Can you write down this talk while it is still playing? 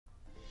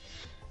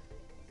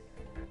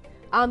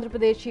Andhra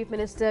Pradesh Chief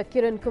Minister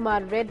Kiran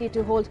Kumar Reddy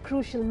to hold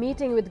crucial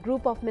meeting with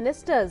group of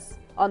ministers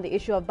on the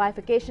issue of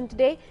bifurcation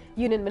today.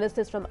 Union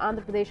ministers from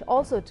Andhra Pradesh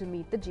also to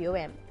meet the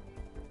GOM.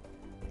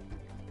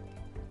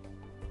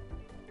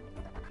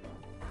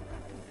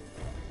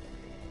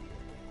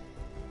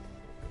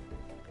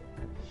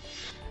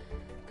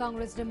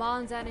 Congress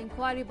demands an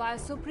inquiry by a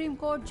Supreme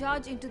Court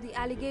judge into the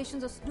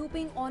allegations of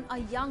snooping on a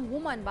young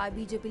woman by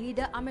BJP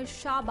leader Amit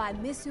Shah by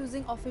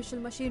misusing official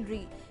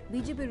machinery.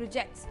 BJP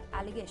rejects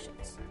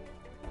allegations.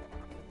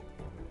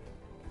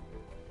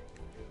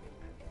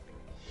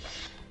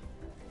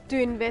 Two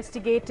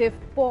investigative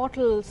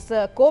portals,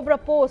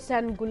 Cobrapost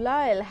and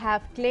Gulail,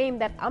 have claimed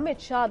that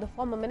Amit Shah, the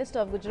former minister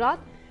of Gujarat,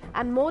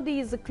 and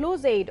Modi's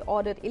close aide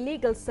ordered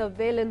illegal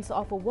surveillance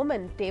of a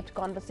woman. Taped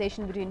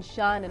conversation between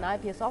Shah and an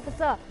IPS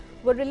officer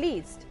were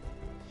released.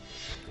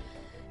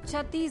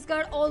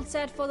 Chhattisgarh all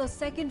set for the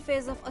second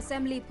phase of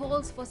assembly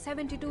polls for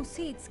 72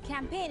 seats.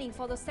 Campaigning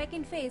for the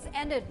second phase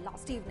ended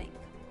last evening.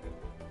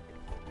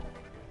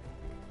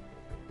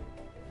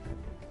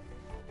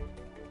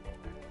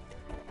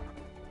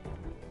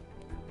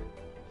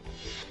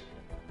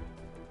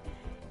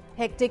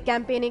 Hectic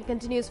campaigning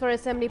continues for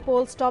assembly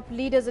polls. Top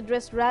leaders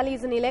address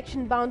rallies in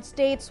election-bound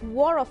states.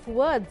 War of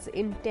words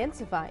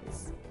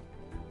intensifies.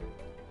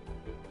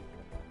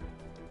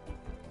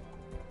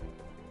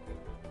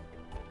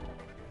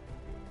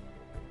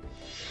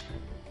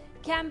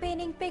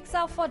 Campaigning picks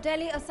up for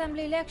Delhi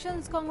Assembly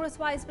elections. Congress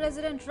Vice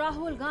President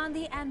Rahul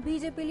Gandhi and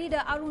BJP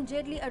leader Arun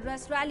Jaitley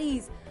address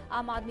rallies.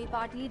 Aam Aadmi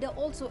Party leader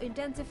also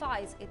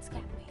intensifies its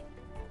campaign.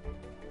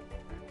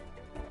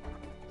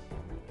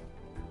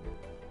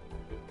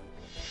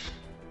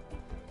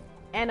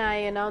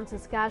 NIA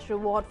announces cash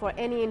reward for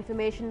any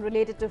information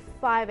related to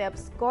 5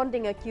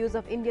 absconding accused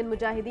of Indian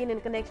Mujahideen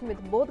in connection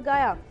with both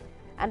Gaya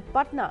and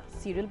Patna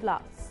serial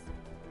blasts.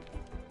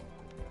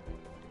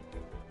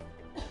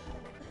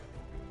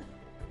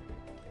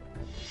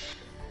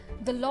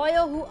 The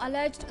lawyer who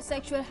alleged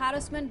sexual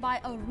harassment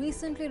by a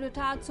recently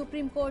retired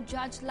Supreme Court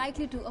judge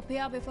likely to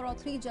appear before a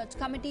 3-judge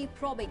committee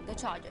probing the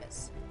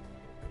charges.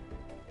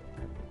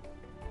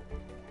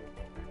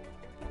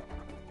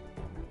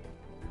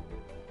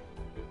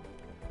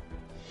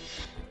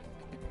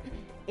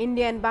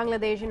 India and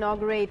Bangladesh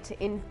inaugurate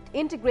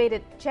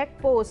integrated check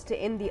post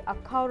in the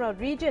Akhaura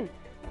region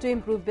to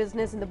improve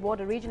business in the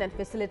border region and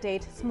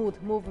facilitate smooth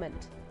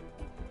movement.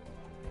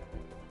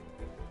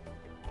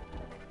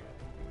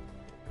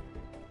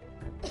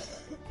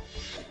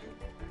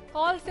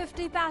 All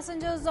 50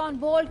 passengers on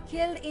board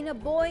killed in a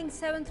Boeing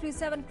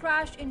 737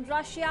 crash in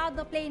Russia.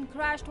 The plane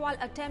crashed while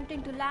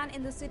attempting to land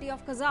in the city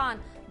of Kazan.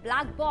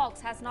 Black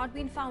box has not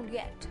been found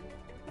yet.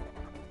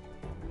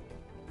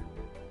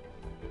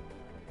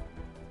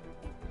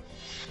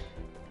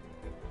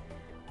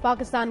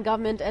 Pakistan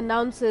government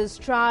announces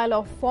trial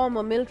of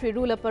former military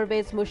ruler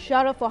Pervez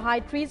Musharraf for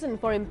high treason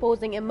for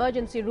imposing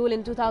emergency rule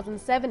in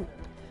 2007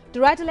 to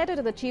write a letter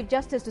to the Chief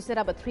Justice to set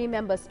up a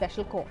 3-member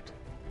special court.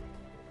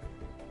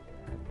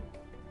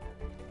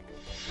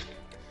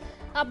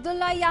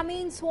 Abdullah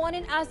Yameen sworn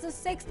in as the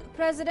 6th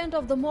president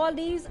of the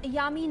Maldives.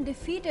 Yameen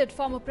defeated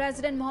former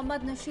President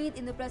Mohammad Nasheed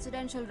in the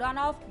presidential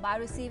runoff by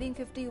receiving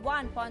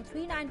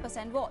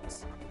 51.39%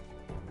 votes.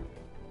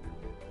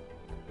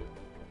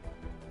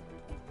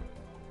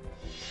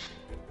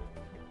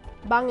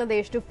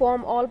 Bangladesh to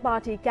form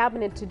all-party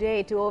cabinet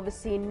today to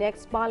oversee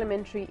next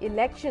parliamentary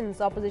elections.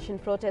 Opposition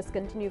protests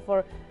continue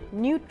for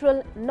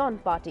neutral,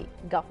 non-party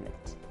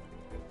government.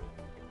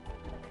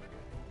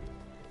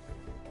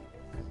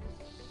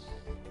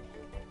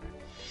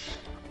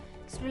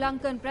 Sri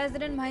Lankan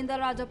President Mahinda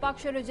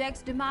Rajapaksa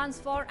rejects demands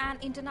for an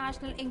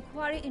international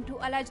inquiry into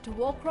alleged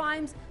war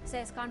crimes,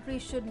 says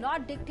countries should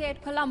not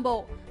dictate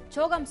Colombo.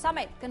 Chogam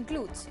summit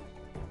concludes.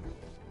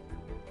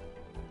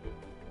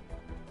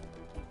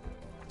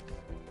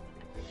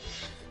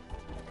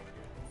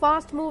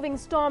 Fast-moving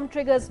storm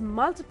triggers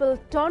multiple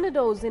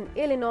tornadoes in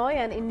Illinois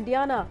and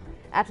Indiana.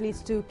 At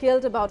least 2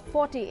 killed, about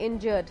 40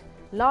 injured.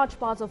 Large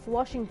parts of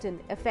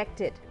Washington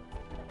affected.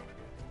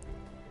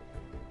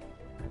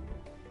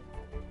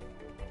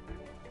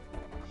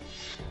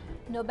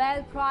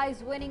 Nobel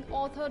Prize-winning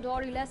author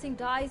Dory Lessing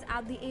dies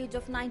at the age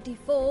of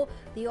 94.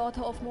 The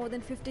author of more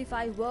than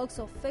 55 works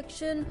of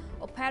fiction,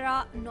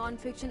 opera,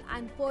 non-fiction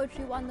and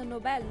poetry won the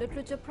Nobel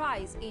Literature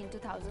Prize in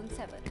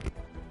 2007.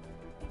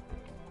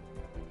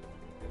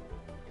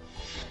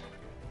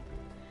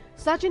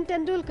 Sachin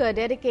Tendulkar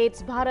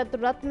dedicates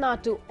Bharat Ratna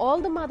to all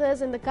the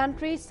mothers in the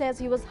country, says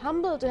he was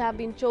humbled to have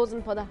been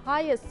chosen for the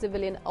highest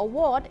civilian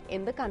award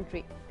in the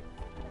country.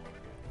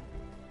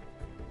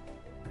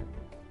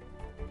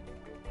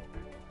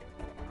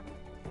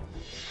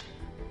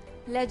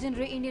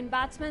 Legendary Indian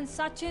batsman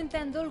Sachin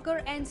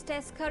Tendulkar ends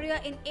Test career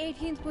in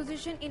 18th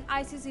position in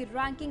ICC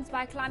rankings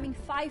by climbing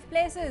 5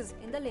 places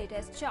in the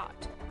latest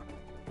chart.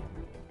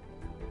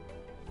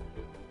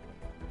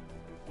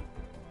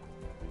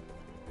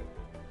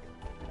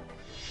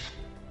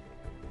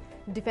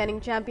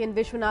 Defending champion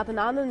Vishwanathan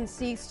Anand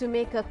seeks to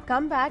make a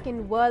comeback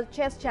in World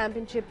Chess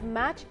Championship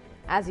match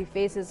as he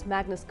faces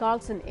Magnus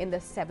Carlsen in the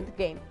 7th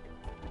game.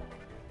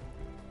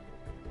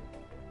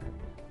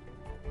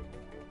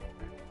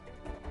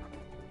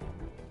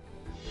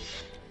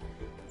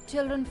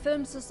 Children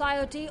Film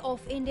Society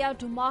of India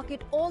to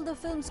market all the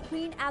films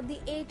screened at the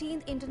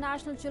 18th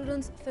International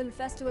Children's Film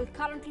Festival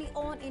currently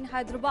on in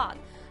Hyderabad.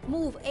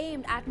 Move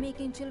aimed at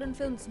making children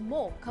films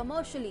more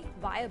commercially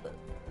viable.